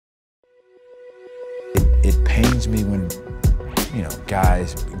It pains me when, you know,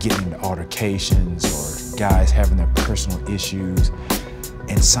 guys getting into altercations or guys having their personal issues,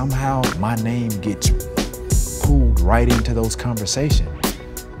 and somehow my name gets pulled right into those conversations.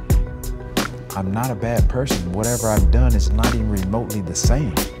 I'm not a bad person. Whatever I've done is not even remotely the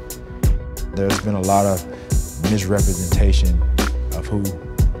same. There's been a lot of misrepresentation of who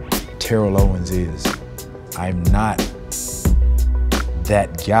Terrell Owens is. I'm not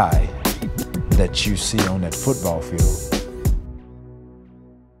that guy that you see on that football field.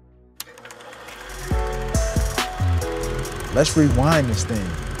 Let's rewind this thing.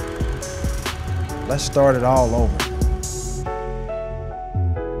 Let's start it all over.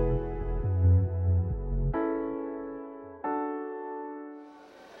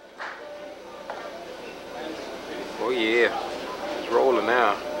 Oh yeah, it's rolling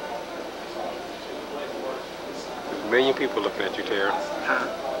now. There's a million people looking at you, Terrell.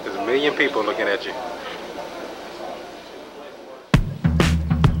 There's a million people looking at you.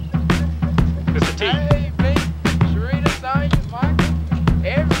 Mr. T. Hey, Vic, Sharita, Sonya, Michael,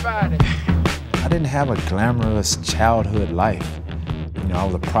 everybody. I didn't have a glamorous childhood life. You know, I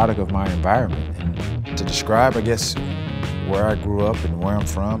was a product of my environment. And to describe, I guess, where I grew up and where I'm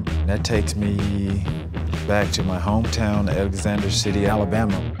from, that takes me back to my hometown, Alexander City,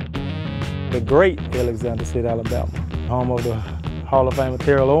 Alabama. The great Alexander City, Alabama, home of the Hall of Famer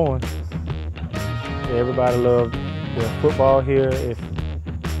Terrell Owens. Everybody loved the football here. If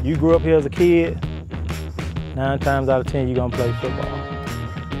you grew up here as a kid, 9 times out of 10 you're gonna play football.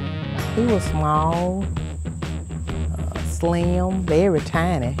 He was small, slim, very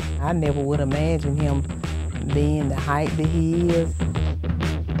tiny. I never would imagine him being the height that he is.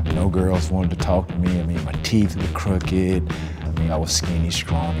 No girls wanted to talk to me. I mean, my teeth were crooked. I mean, I was skinny,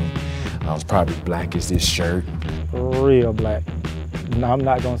 scrawny. I was probably black as this shirt. Real black. No, I'm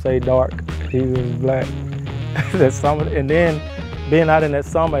not gonna say dark. He was black. That summer, and then being out in that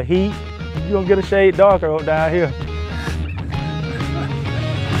summer heat, you're gonna get a shade darker down here.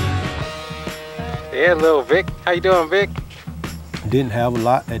 Yeah, little Vic. How you doing, Vic? Didn't have a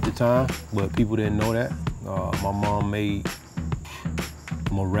lot at the time, but people didn't know that. My mom made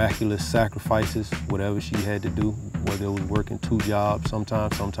miraculous sacrifices, whatever she had to do, whether it was working 2 jobs,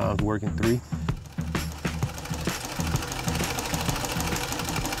 sometimes working 3.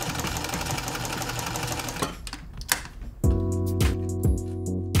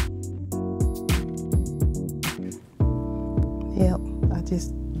 Yep, I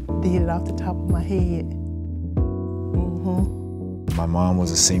just did it off the top of my head. My mom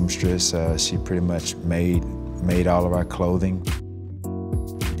was a seamstress. She pretty much made all of our clothing.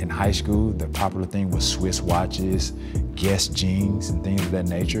 In high school, the popular thing was Swiss watches, Guess jeans, and things of that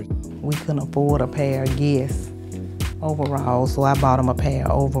nature. We couldn't afford a pair of Guess overalls, so I bought him a pair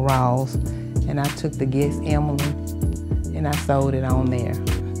of overalls, and I took the Guess emblem and I sewed it on there.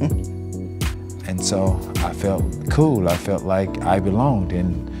 And so I felt cool. I felt like I belonged,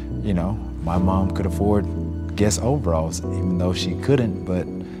 and you know, my mom could afford Guess overalls, even though she couldn't, but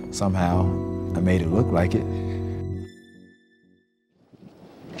somehow I made it look like it.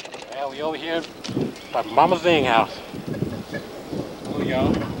 Well, we over here by Mama Zing house. Oh,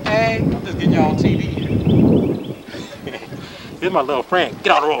 y'all. Hey, I'm just getting y'all on TV. This is my little friend.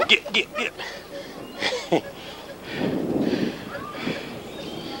 Get on the road. Get.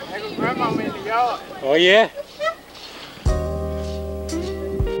 Hey, grandma in the yard. Oh, yeah?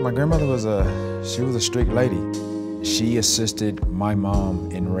 My grandmother was she was a strict lady. She assisted my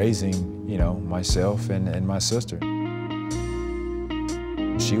mom in raising, you know, myself and my sister.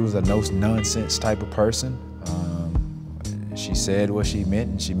 She was a no-nonsense type of person. She said what she meant,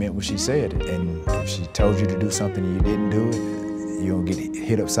 and she meant what she said. And if she told you to do something and you didn't do it, you don't get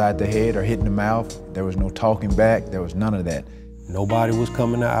hit upside the head or hit in the mouth. There was no talking back. There was none of that. Nobody was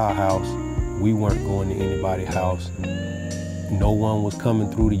coming to our house. We weren't going to anybody's house. No one was coming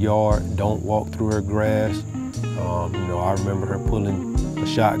through the yard. Don't walk through her grass. You know, I remember her pulling a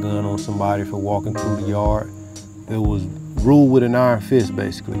shotgun on somebody for walking through the yard. It was rule with an iron fist,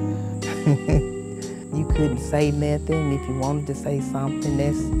 basically. You couldn't say nothing. If you wanted to say something,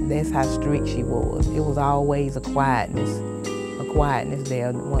 that's how strict she was. It was always a quietness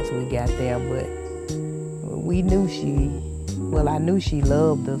there once we got there, but we knew I knew she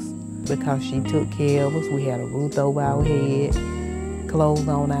loved us because she took care of us. We had a roof over our head, clothes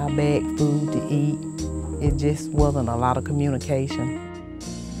on our back, food to eat. It just wasn't a lot of communication.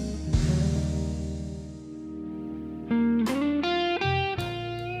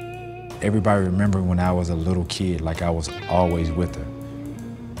 Everybody remembered when I was a little kid, like I was always with her,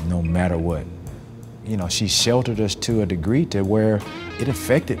 no matter what. You know, she sheltered us to a degree to where it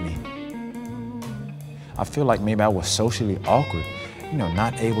affected me. I feel like maybe I was socially awkward, you know,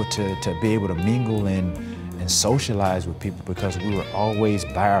 not able to be able to mingle and socialize with people because we were always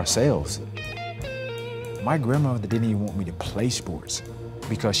by ourselves. My grandmother didn't even want me to play sports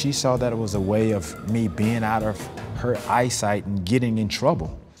because she saw that it was a way of me being out of her eyesight and getting in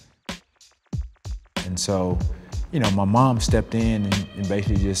trouble. And so, you know, my mom stepped in and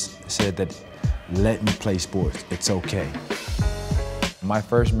basically just said that, let me play sports, it's okay. My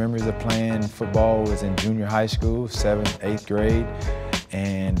first memories of playing football was in junior high school, 7th, 8th grade.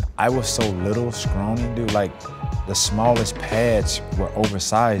 And I was so little, scrawny, dude, like the smallest pads were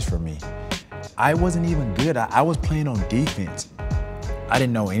oversized for me. I wasn't even good, I was playing on defense. I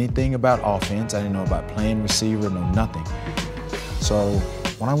didn't know anything about offense, I didn't know about playing receiver, no nothing. So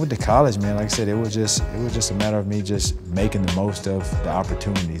when I went to college, man, like I said, it was just a matter of me just making the most of the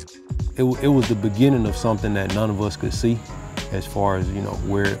opportunities. It was the beginning of something that none of us could see, as far as, you know,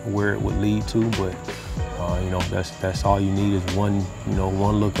 where it would lead to. But you know, that's all you need is one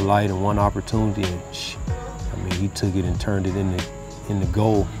look of light and one opportunity. And I mean, he took it and turned it into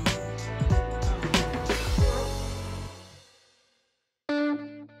gold.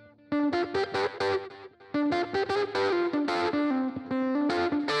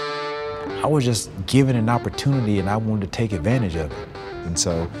 I was just given an opportunity and I wanted to take advantage of it. And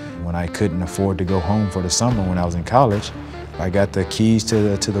so when I couldn't afford to go home for the summer when I was in college, I got the keys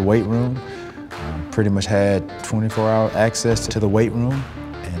to the weight room, pretty much had 24-hour access to the weight room,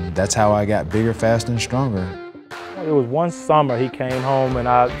 and that's how I got bigger, faster, and stronger. It was one summer he came home and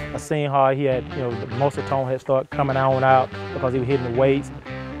I seen how he had, you know, most of the tone had started coming on out because he was hitting the weights.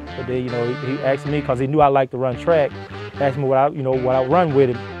 But then, you know, he asked me, because he knew I liked to run track, asked me what I run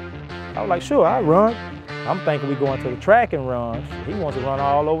with him. I was like, sure, I run. I'm thinking we going to the track and run. He wants to run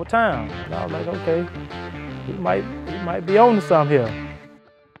all over town. And I was like, okay, he might be on to something here.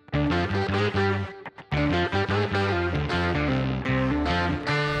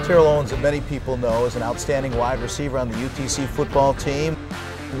 Terrell Owens, that many people know, is an outstanding wide receiver on the UTC football team.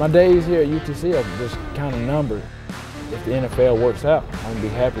 My days here at UTC are just kind of numbered. If the NFL works out, I'm gonna be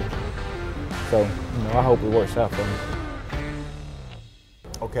happy. So, you know, I hope it works out for me.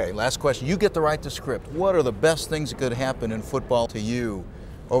 Okay, last question. You get to write the script. What are the best things that could happen in football to you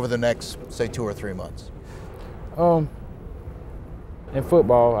over the next, say, 2 or 3 months? In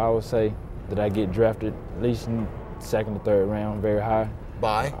football, I would say that I get drafted at least in second or third round, very high.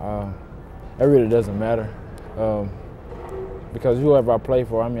 By? That really doesn't matter. Because whoever I play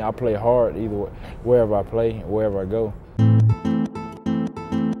for, I mean, I play hard either wherever I play, wherever I go.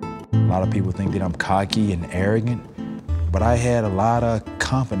 A lot of people think that I'm cocky and arrogant, but I had a lot of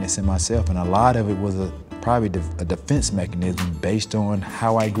confidence in myself, and a lot of it was probably a defense mechanism based on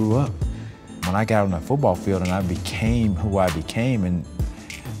how I grew up. When I got on the football field and I became who I became, and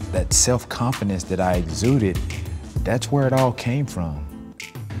that self-confidence that I exuded, that's where it all came from.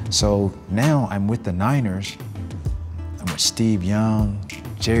 So now I'm with the Niners. I'm with Steve Young,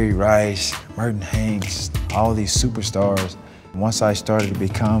 Jerry Rice, Merton Hanks, all these superstars. Once I started to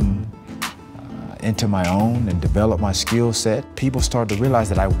become into my own and develop my skill set, people started to realize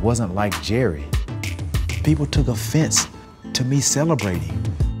that I wasn't like Jerry. People took offense to me celebrating.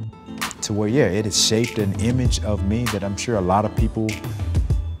 To where, yeah, it has shaped an image of me that I'm sure a lot of people,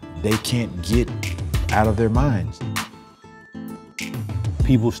 they can't get out of their minds.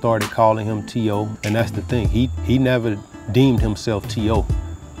 People started calling him T.O., and that's the thing. He never deemed himself T.O.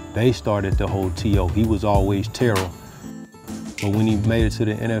 They started the whole T.O. He was always Terrell. But when he made it to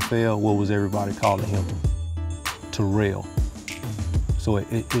the NFL, what was everybody calling him? Terrell. So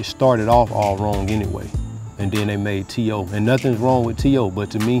it started off all wrong anyway. And then they made T.O. And nothing's wrong with T.O., but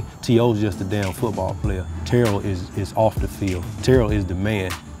to me, T.O.'s just a damn football player. Terrell is off the field. Terrell is the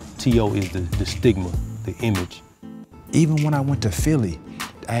man. T.O. is the stigma, the image. Even when I went to Philly,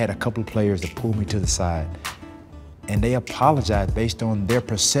 I had a couple of players that pulled me to the side, and they apologized based on their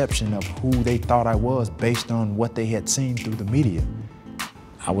perception of who they thought I was based on what they had seen through the media.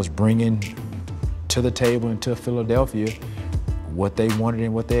 I was bringing to the table and to Philadelphia what they wanted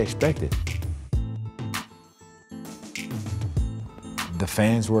and what they expected. The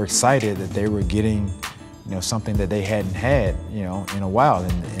fans were excited that they were getting, you know, something that they hadn't had, you know, in a while,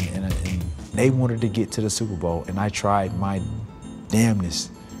 and they wanted to get to the Super Bowl, and I tried my damnness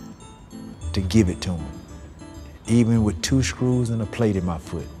to give it to them, even with 2 screws and a plate in my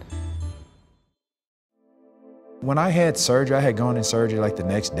foot. When I had surgery, I had gone in surgery like the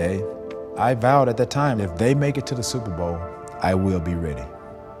next day. I vowed at the time, if they make it to the Super Bowl, I will be ready.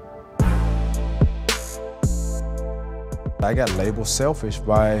 I got labeled selfish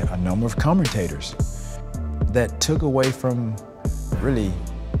by a number of commentators that took away from really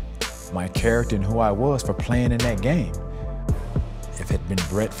my character and who I was for playing in that game. If it had been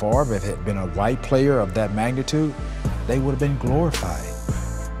Brett Favre, if it had been a white player of that magnitude, they would have been glorified.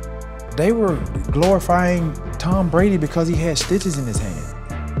 They were glorifying Tom Brady because he had stitches in his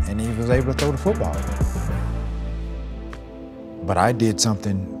hand and he was able to throw the football. But I did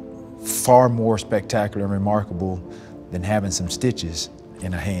something far more spectacular and remarkable than having some stitches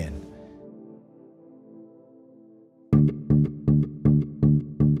in a hand.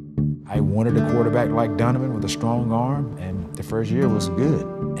 I wanted a quarterback like Donovan with a strong arm, and the first year was good.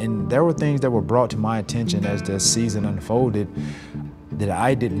 And there were things that were brought to my attention as the season unfolded that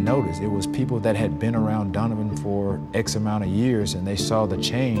I didn't notice. It was people that had been around Donovan for X amount of years, and they saw the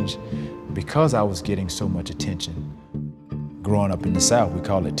change because I was getting so much attention. Growing up in the South, we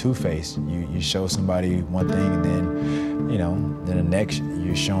call it two-faced. You show somebody one thing, and then, then the next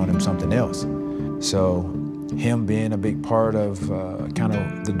you're showing them something else. So him being a big part of kind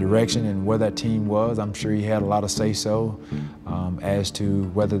of the direction and where that team was, I'm sure he had a lot of say-so as to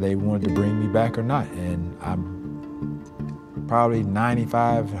whether they wanted to bring me back or not. And I'm probably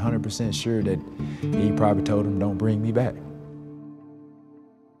 95, 100% sure that he probably told him, don't bring me back.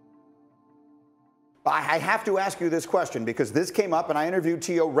 I have to ask you this question because this came up and I interviewed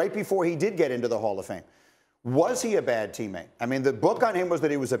T.O. right before he did get into the Hall of Fame. Was he a bad teammate? I mean, the book on him was that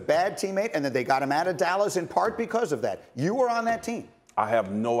he was a bad teammate and that they got him out of Dallas in part because of that. You were on that team. I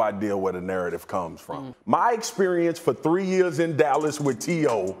have no idea where the narrative comes from. My experience for 3 years in Dallas with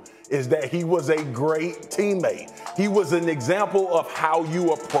T.O. is that he was a great teammate. He was an example of how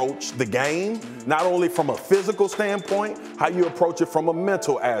you approach the game, not only from a physical standpoint, how you approach it from a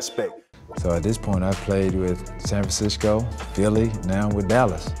mental aspect. So at this point, I played with San Francisco, Philly, now with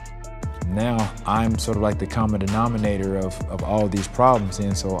Dallas. Now I'm sort of like the common denominator of all these problems,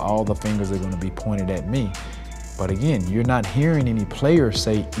 and so all the fingers are going to be pointed at me. But again, you're not hearing any players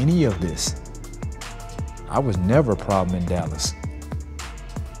say any of this. I was never a problem in Dallas.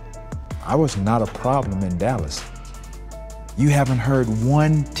 I was not a problem in Dallas. You haven't heard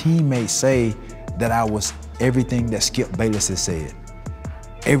one teammate say that I was everything that Skip Bayless has said,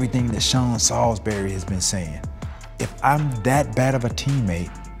 everything that Sean Salisbury has been saying. If I'm that bad of a teammate,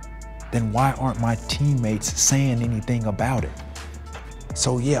 then why aren't my teammates saying anything about it?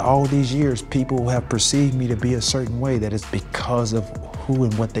 So yeah, all these years, people have perceived me to be a certain way. That is because of who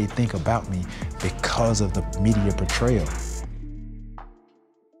and what they think about me, because of the media portrayal.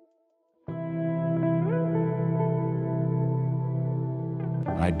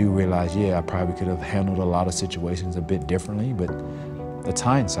 I do realize, yeah, I probably could have handled a lot of situations a bit differently, but it's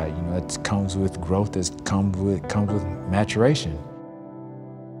hindsight. It comes with growth, it comes with maturation.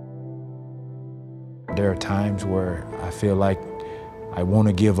 There are times where I feel like I want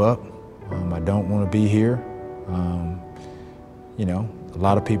to give up. I don't want to be here. A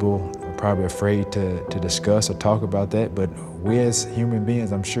lot of people are probably afraid to discuss or talk about that, but we as human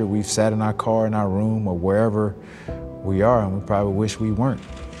beings, I'm sure we've sat in our car, in our room, or wherever we are, and we probably wish we weren't.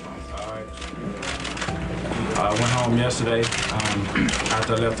 I went home yesterday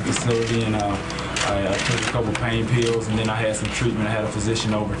after I left the facility, and I took a couple pain pills, and then I had some treatment. I had a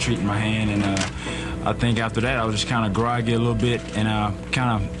physician over treating my hand, and I think after that I was just kind of groggy a little bit, and I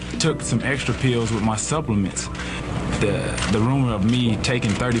kind of took some extra pills with my supplements. The rumor of me taking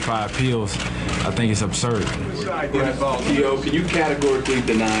 35 pills, I think it's absurd. T.O., can you categorically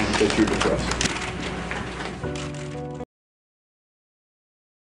deny that you're depressed?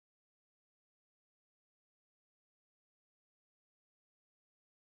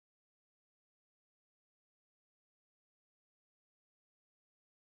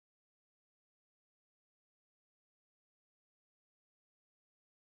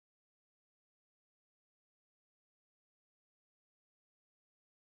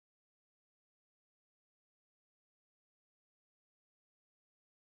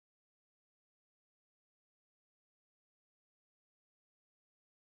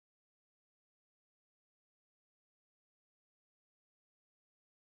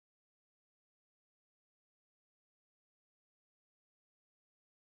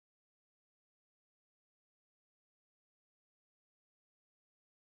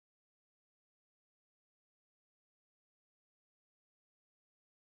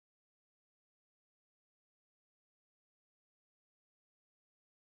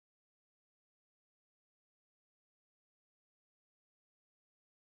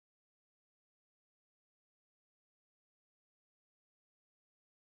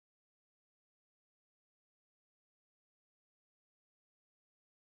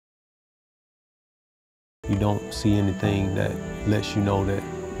 You don't see anything that lets you know that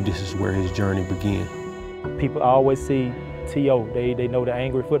this is where his journey began. People always see T.O. They know the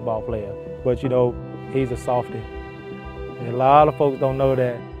angry football player. But, you know, he's a softie. And a lot of folks don't know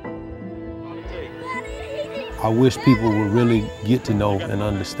that. I wish people would really get to know and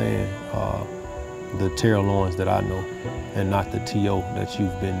understand the Terrell Owens that I know, and not the T.O. that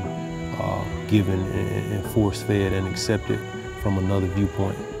you've been given and force-fed and accepted from another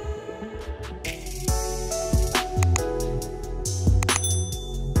viewpoint.